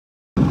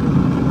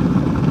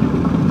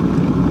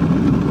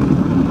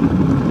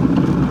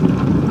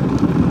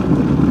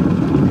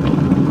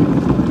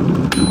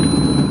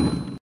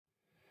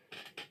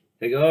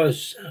G'day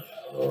guys,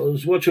 I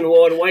was watching a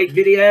wide awake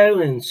video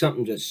and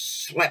something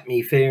just slapped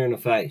me fair in the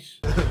face.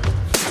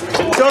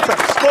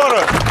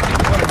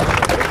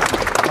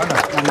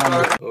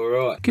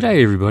 Alright.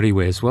 G'day everybody,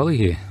 where's Wally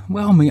here?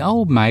 Well, me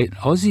old mate,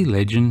 Aussie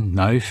legend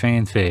No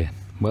Fanfare.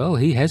 Well,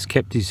 he has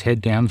kept his head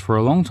down for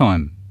a long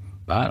time,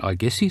 but I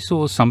guess he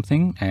saw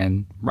something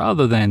and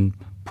rather than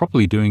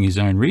properly doing his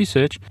own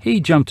research, he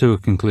jumped to a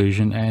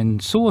conclusion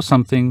and saw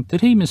something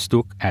that he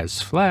mistook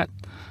as flat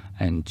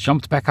and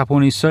jumped back up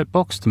on his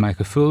soapbox to make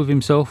a fool of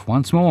himself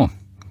once more.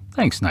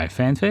 Thanks, No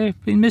Fanfare.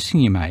 Been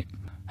missing you, mate.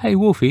 Hey,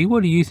 Wolfie,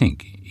 what do you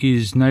think?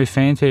 Is No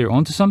Fanfare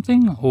onto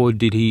something, or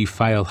did he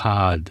fail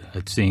hard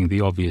at seeing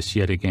the obvious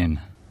yet again?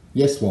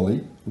 Yes,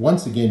 Wally.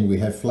 Once again, we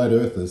have flat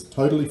earthers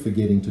totally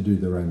forgetting to do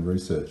their own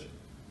research.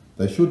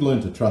 They should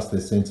learn to trust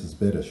their senses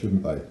better,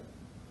 shouldn't they?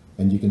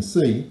 And you can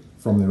see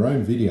from their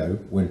own video,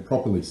 when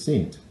properly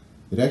synced,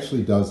 it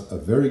actually does a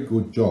very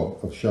good job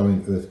of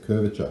showing Earth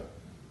curvature,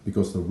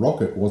 because the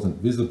rocket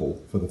wasn't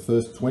visible for the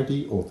first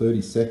 20 or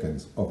 30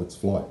 seconds of its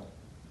flight.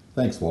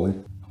 Thanks, Wally.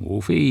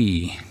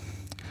 Wolfie.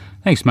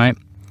 Thanks, mate.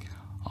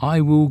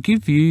 I will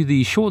give you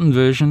the shortened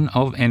version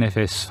of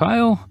NFS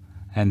fail,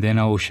 and then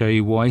I will show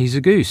you why he's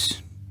a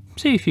goose.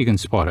 See if you can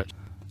spot it.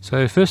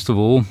 So first of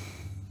all,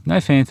 No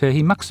Fanfare,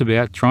 he mucks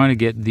about trying to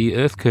get the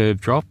Earth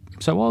curve drop,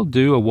 so I'll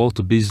do a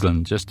Walter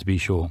Bislin just to be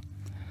sure.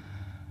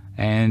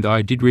 And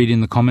I did read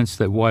in the comments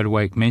that Wide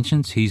Awake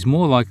mentions he's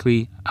more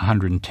likely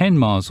 110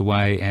 miles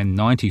away and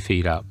 90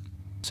 feet up.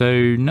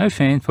 So No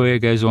Fanfare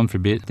goes on for a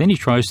bit, then he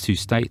tries to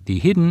state the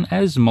hidden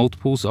as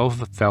multiples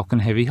of Falcon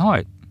Heavy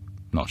height.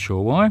 Not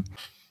sure why.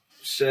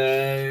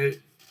 So,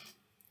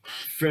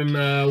 from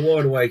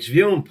Wide Awake's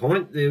viewing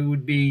point, there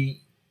would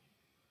be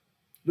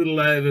a little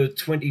over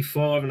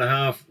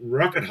 25.5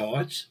 rocket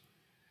heights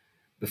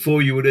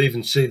before you would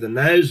even see the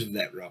nose of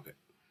that rocket.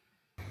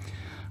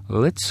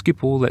 Let's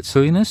skip all that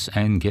silliness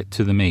and get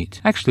to the meat.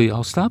 Actually,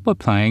 I'll start by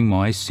playing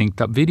my synced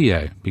up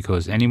video,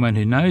 because anyone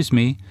who knows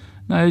me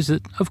knows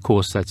that, of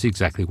course, that's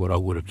exactly what I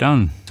would have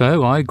done.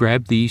 So I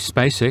grabbed the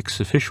SpaceX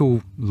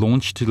official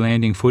launch to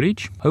landing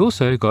footage. I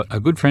also got a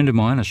good friend of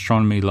mine,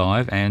 Astronomy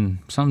Live, and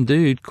some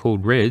dude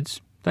called Reds.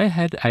 They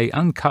had a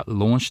uncut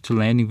launch to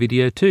landing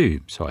video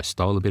too, so I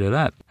stole a bit of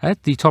that.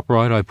 At the top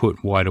right I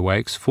put Wide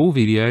Awake's full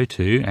video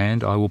too,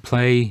 and I will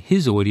play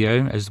his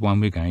audio as the one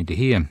we're going to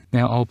hear.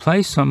 Now I'll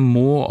play some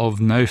more of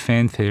No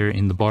Fanfare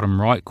in the bottom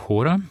right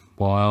quarter,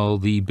 while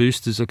the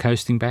boosters are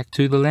coasting back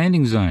to the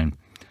landing zone.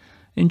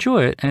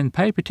 Enjoy it and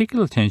pay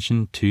particular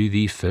attention to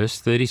the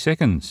first 30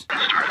 seconds.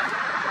 Great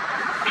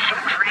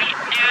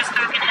news,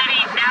 Falcon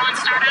Heavy, now in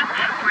startup.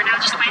 We're now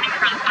just waiting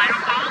for the final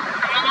call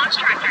from the launch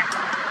director.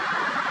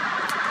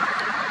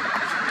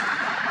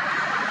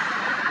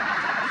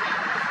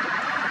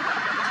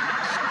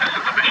 This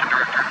is the mission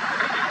director.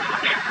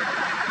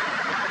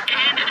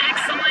 And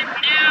excellent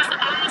news,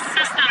 all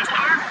systems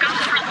are go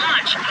for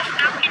launch of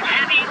Falcon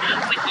Heavy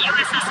with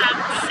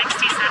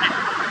USSF-67.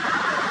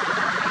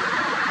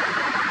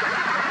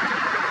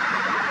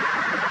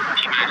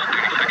 T-minus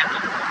 30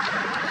 seconds.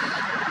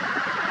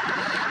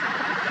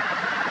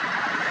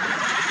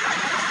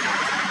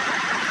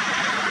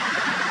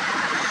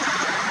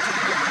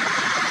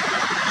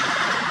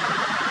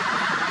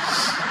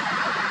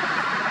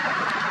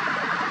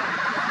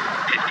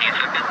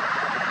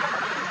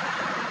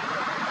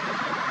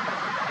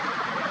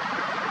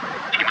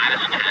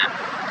 T-minus 10,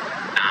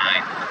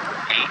 9,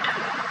 8,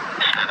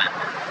 7,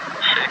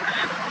 6,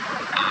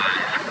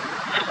 5,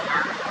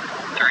 4,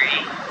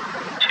 3,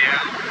 2,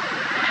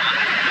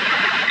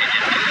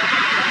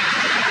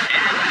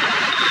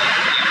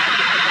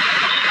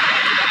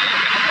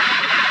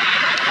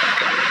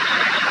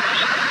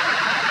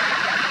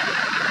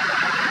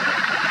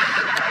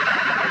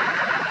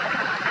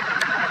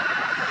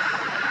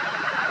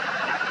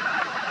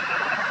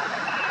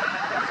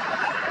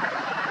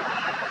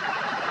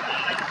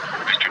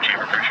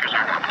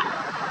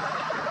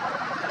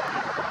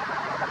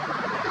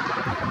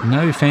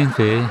 No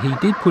Fanfare, he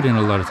did put in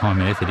a lot of time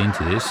and effort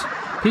into this.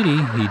 Pity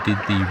he did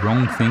the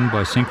wrong thing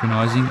by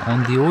synchronizing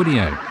on the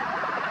audio.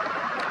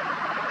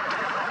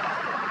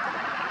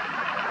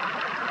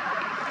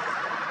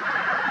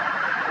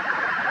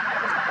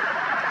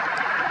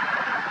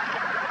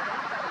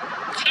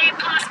 T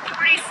plus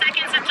 40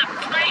 seconds into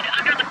flight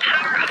under the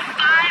power of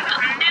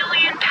 5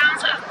 million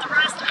pounds of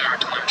thrust.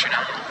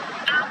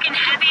 Falcon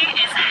Heavy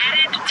is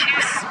headed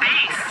to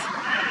space.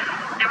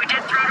 Now we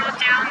did throttle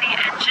down the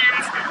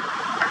engines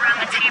around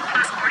the T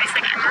plus 40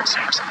 second mark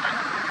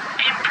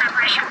in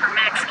preparation for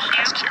max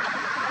Q.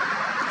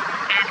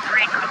 And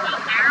great cool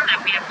there that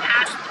we have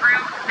passed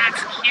through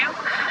max Q.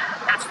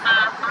 That's the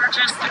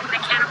largest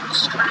mechanical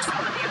stress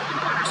of the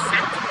vehicle on a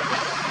set.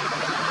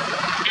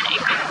 And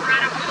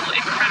incredible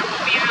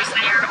views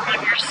there on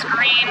your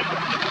screen.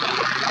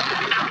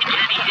 Falcon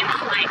Heavy in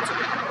flight.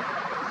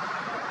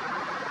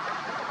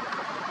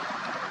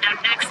 Now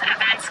next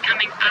events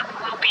coming up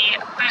will be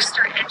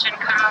booster engine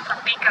cutoff for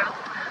BECO,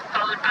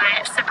 followed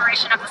by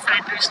separation of the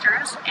side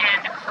boosters,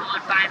 and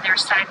followed by their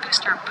side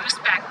booster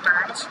boost back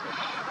burns.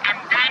 And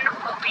then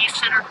we'll will be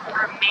center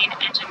core main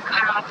engine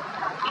cutoff,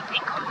 or what we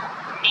call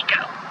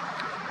NICO.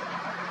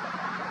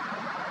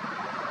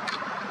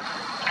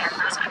 And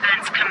those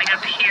events coming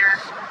up here,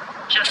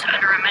 just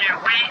under a minute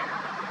away.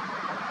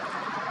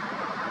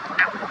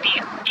 That will be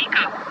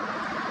NICO.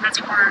 That's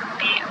where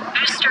the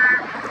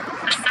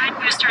side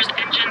booster's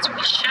engines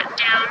will shut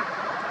down.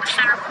 The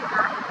center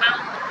core will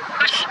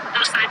push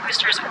those side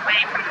boosters away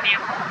from the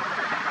vehicle.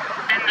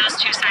 Then those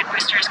two side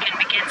boosters can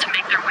begin to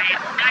make their way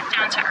back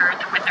down to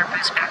Earth with their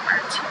boost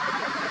backwards.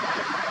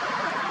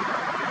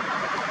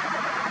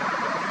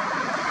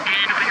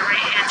 And on your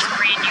right-hand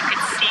screen, you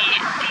can see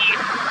the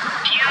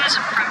views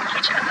from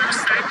each of those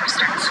side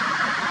boosters.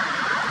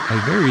 A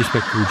very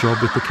respectable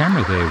job with the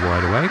camera there,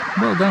 Wide Awake.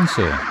 Well done,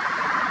 sir.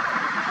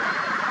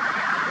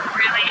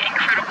 Really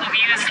incredible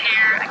views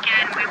here.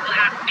 Again, we will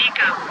have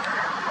NICO,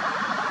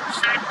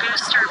 side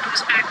booster,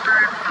 boost back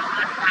burn,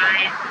 followed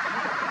by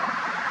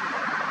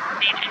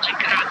main engine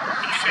cutoff.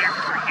 Will be center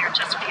core here in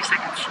just a few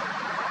seconds.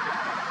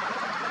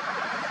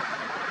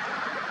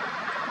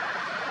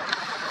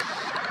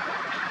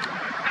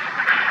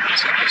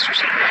 Side booster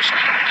separation.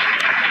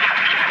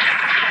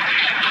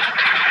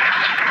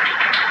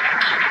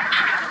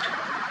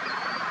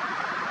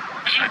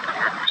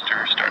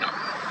 Booster startup.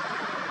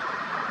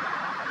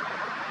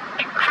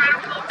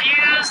 Incredible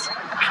views.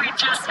 We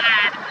just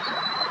had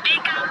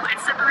NICO and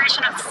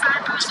separation of the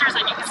side boosters,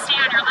 and you can see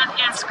on your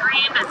left-hand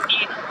screen that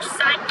the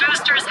side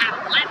boosters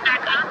have lit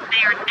back up.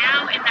 They are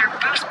now in their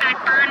boost back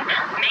burn,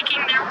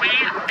 making their way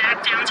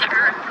back down to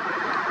Earth.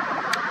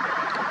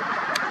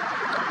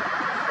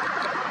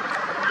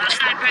 Those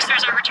side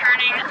boosters are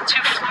returning to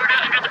Florida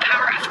under the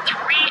power of 3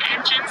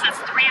 engines.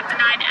 That's 3 of the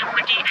 9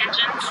 M1D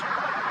engines.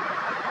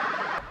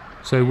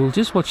 So we'll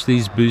just watch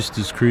these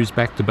boosters cruise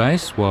back to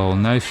base while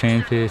No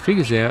Fanfare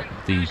figures out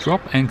the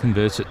drop and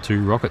converts it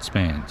to rocket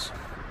spans.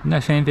 No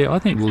Fanfare, I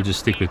think we'll just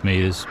stick with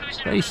meters.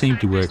 They seem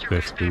to work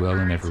perfectly well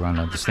and everyone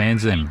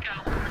understands them.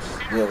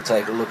 Yeah, we'll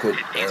take a look at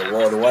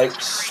Wide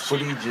Awake's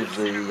footage of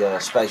the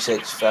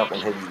SpaceX Falcon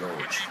Heavy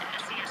launch.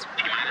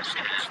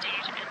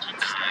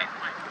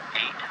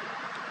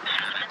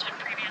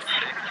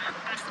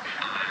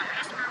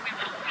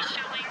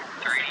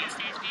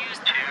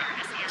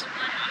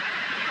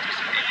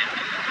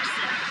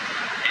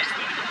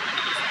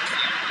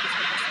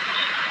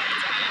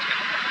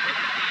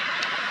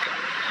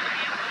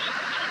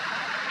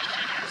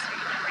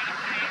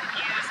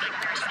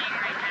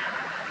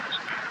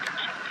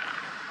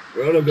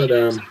 Right, I've got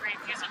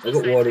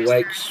Wide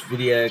Awake's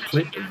video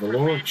clip of the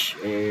launch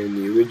and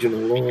the original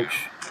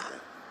launch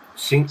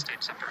synced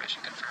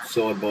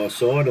side by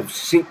side. I've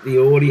synced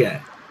the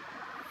audio,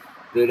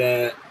 but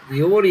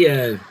the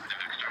audio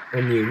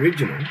on the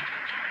original,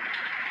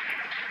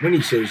 when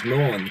he says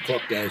 9, the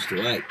clock goes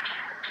to 8.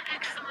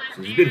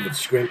 So there's a bit of a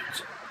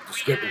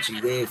discrepancy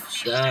there for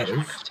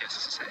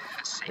starters.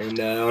 And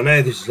I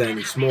know this is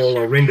only small.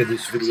 I'll render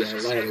this video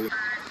later.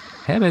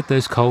 How about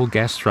those cold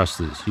gas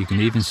thrusters? You can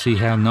even see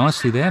how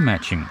nicely they're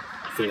matching.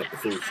 Fill up the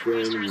full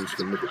screen and you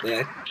can look at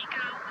that.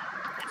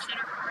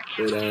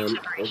 But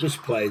I'll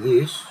just play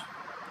this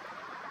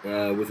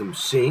with them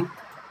synced,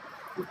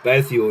 with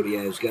both the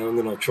audios going,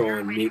 then I'll try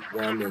and mute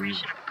one and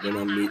then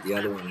unmute the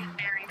other one.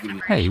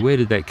 And hey, where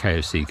did that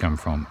KFC come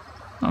from?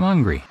 I'm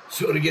hungry.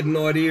 Sort of get an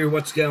idea of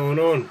what's going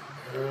on.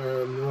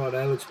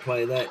 Righto, let's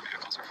play that.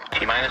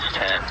 T-minus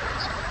 10,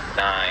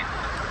 9,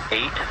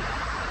 8,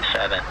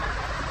 7,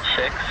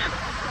 6,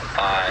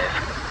 5,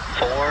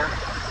 4,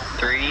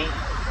 3,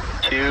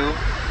 2,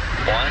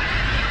 1.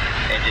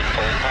 Engine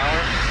full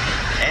power.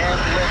 And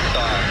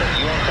liftoff of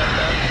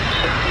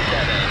USSF-67.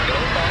 Go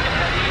Falcon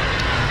Heavy.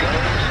 Go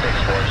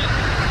Space Force.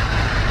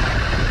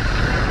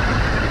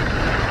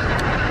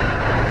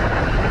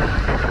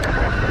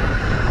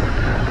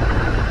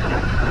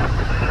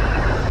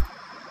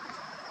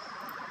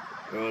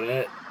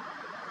 Righto.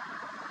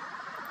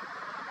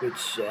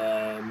 Let's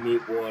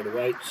mute Wide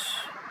Awake's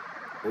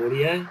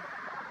audio.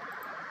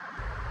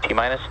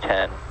 T-minus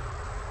 10,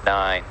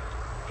 9,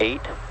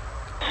 8,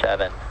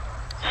 7,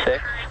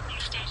 6,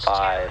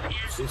 5,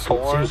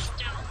 4,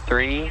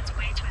 3,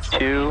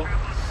 2,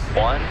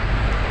 1.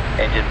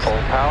 Engine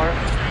full power.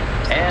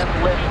 And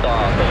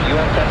liftoff of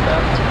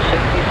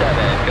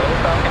USSF-67. Go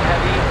Falcon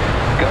Heavy.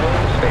 Go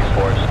Space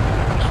Force.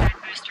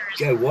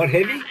 Go what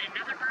heavy?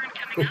 Another burn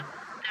coming up.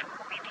 That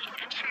will be the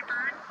entry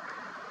burn.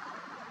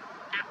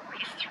 That will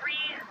be 3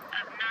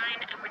 of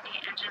 9 M1D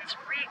engines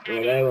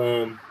reignited.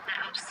 Righto, That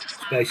helps to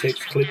slow SpaceX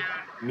boosters clip down.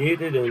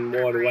 muted and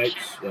Wide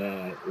Awake's audio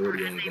As they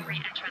going.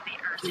 re-enter the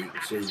So you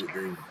can see that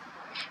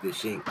they're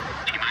synced.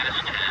 T-minus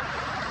 10,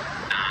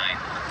 9,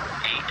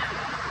 8,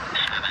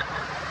 7,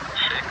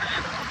 6,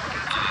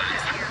 5,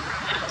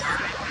 4,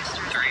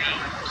 3,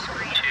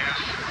 2,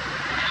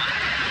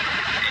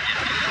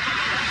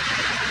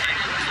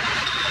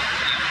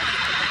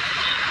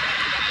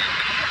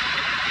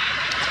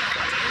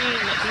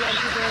 The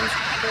entry burns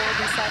for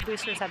the side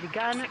boosters have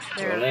begun.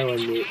 They're Righto,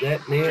 unmute that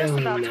now just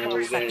about and 12 we'll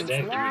go seconds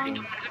back long. and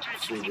you can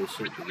see they're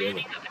synced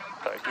together.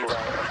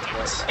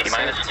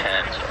 T-minus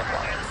 10,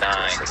 9,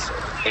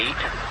 8,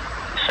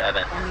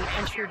 7, And the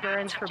entry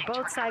burns for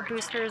both side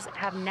boosters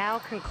have now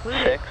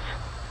concluded. 6,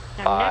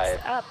 Now 5,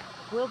 next up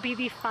will be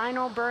the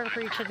final burn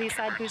for each of these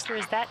side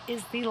boosters. That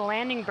is the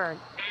landing burn.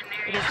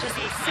 It is just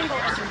a single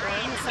engine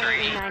burn, the Center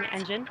E9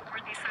 engine.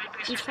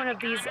 Each one of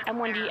these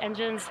M1D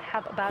engines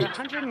have about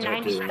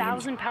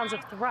 190,000 pounds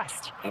of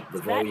thrust.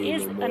 That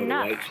is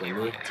enough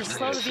to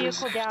slow the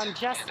vehicle down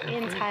just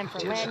in time for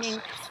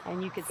landing.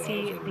 And you can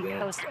see the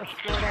coast of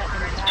Florida in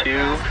the 2,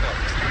 1,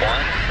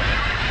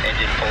 background.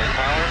 engine full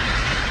power,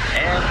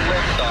 and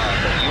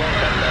liftoff of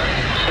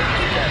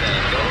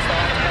USSF-67. Go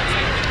Falcon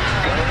Heavy,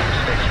 go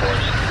Space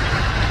Force.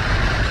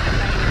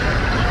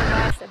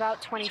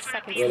 About 20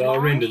 seconds Well, I'll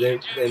long. render them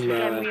Then we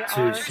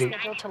two are sync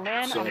scheduled to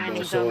land on side by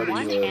landing zone side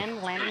 1 in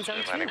and landing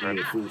zone 2.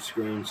 the full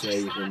screen so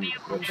you can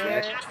watch There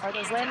that. are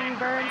those landing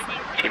burns.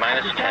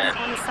 T-minus Begun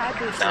 10, on the side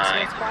boosters, so 9,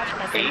 let's watch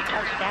as they 8,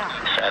 touch down.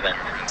 7,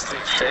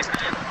 6,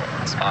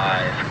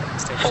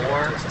 5,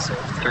 4,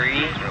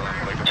 3,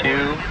 2,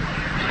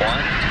 1,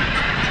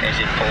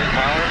 engine full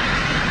power,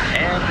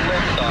 and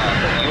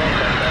liftoff of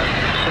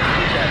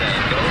USSF-67.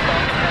 Go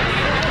Falcon Heavy,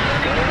 go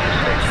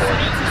Space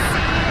Force.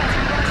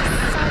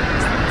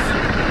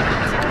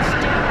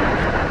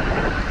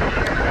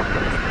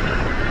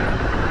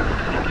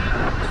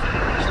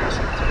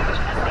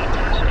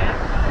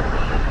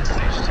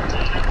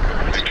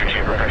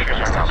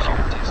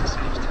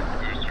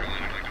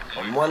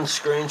 On one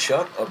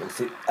screenshot, I can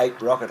fit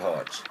 8 rocket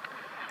heights.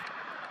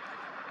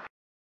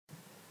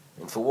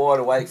 And for wide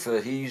awake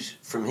from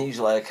his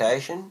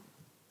location,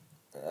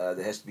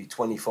 there has to be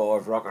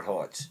 25 rocket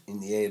heights in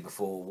the air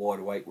before wide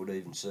awake would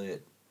even see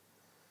it.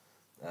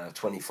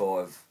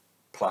 25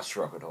 plus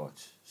rocket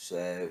heights.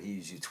 So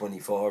here's your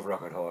 25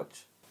 rocket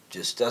heights.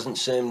 Just doesn't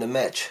seem to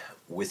match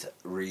with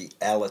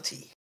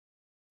reality.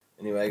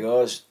 Anyway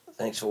guys,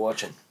 thanks for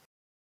watching.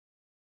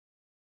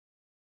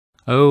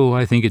 Oh,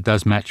 I think it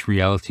does match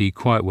reality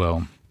quite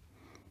well.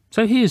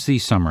 So here's the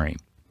summary.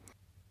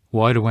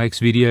 Wide Awake's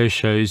video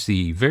shows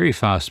the very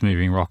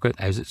fast-moving rocket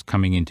as it's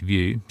coming into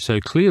view, so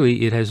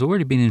clearly it has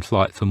already been in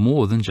flight for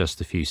more than just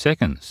a few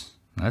seconds.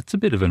 That's a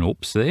bit of an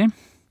oops there.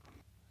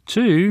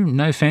 2,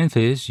 no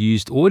FanFares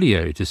used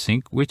audio to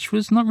sync, which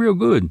was not real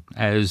good,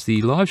 as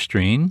the live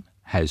stream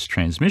has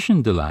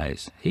transmission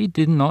delays. He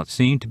did not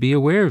seem to be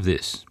aware of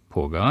this,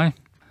 poor guy.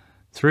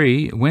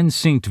 3, when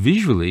synced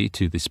visually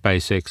to the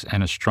SpaceX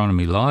and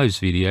Astronomy Lives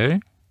video,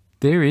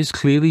 there is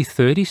clearly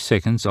 30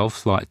 seconds of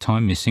flight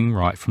time missing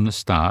right from the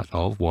start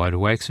of Wide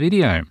Awake's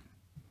video.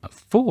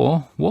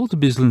 4, Walter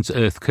Bisland's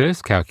Earth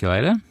Curve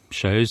calculator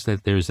shows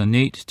that there is a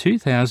neat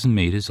 2,000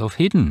 meters of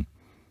hidden.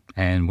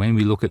 And when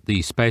we look at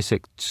the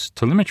SpaceX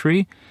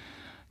telemetry,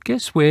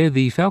 guess where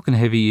the Falcon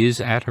Heavy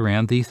is at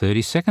around the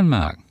 30-second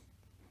mark?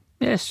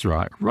 Yes,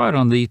 right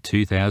on the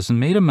 2,000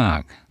 meter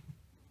mark.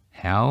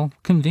 How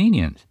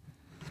convenient.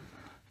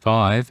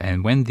 5,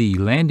 and when the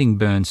landing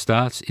burn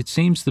starts, it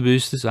seems the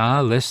boosters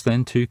are less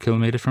than 2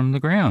 kilometers from the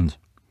ground.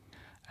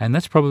 And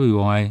that's probably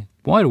why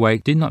Wide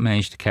Awake did not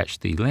manage to catch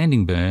the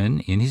landing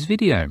burn in his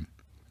video.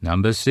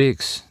 Number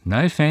 6,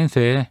 no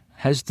FanFare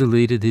has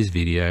deleted his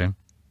video.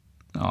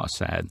 Oh,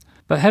 sad.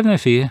 But have no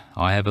fear,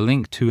 I have a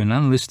link to an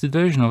unlisted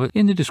version of it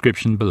in the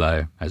description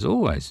below, as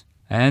always.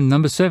 And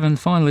number 7,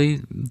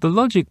 finally, the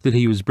logic that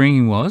he was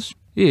bringing was,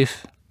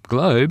 if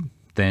globe,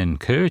 then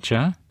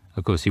curvature.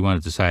 Of course, he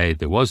wanted to say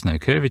there was no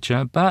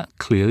curvature, but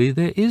clearly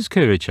there is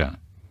curvature.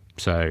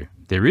 So,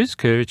 there is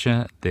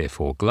curvature,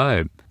 therefore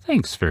globe.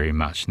 Thanks very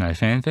much, no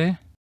FanFare.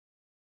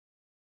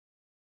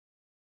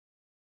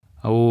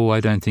 Oh, I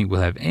don't think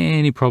we'll have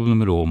any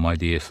problem at all, my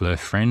dear Flurf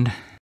friend.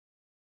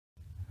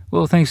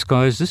 Well, thanks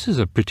guys. This is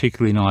a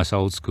particularly nice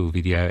old school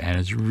video, and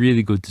it's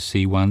really good to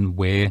see one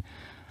where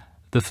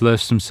the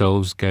Flurfs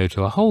themselves go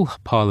to a whole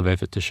pile of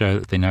effort to show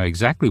that they know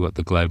exactly what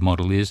the globe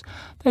model is.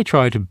 They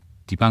try to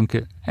debunk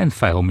it and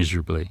fail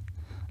miserably.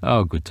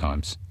 Oh, good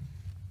times.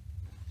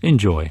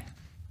 Enjoy.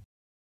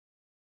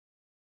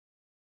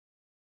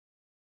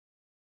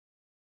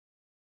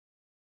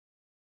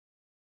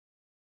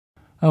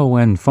 Oh,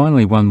 and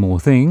finally one more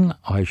thing.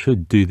 I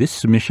should do this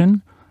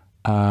submission.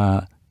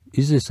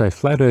 Is this a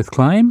flat earth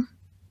claim?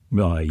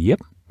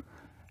 Yep.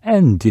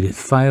 And did it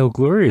fail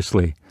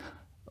gloriously?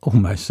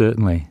 Almost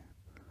certainly.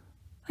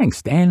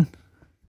 Thanks, Dan.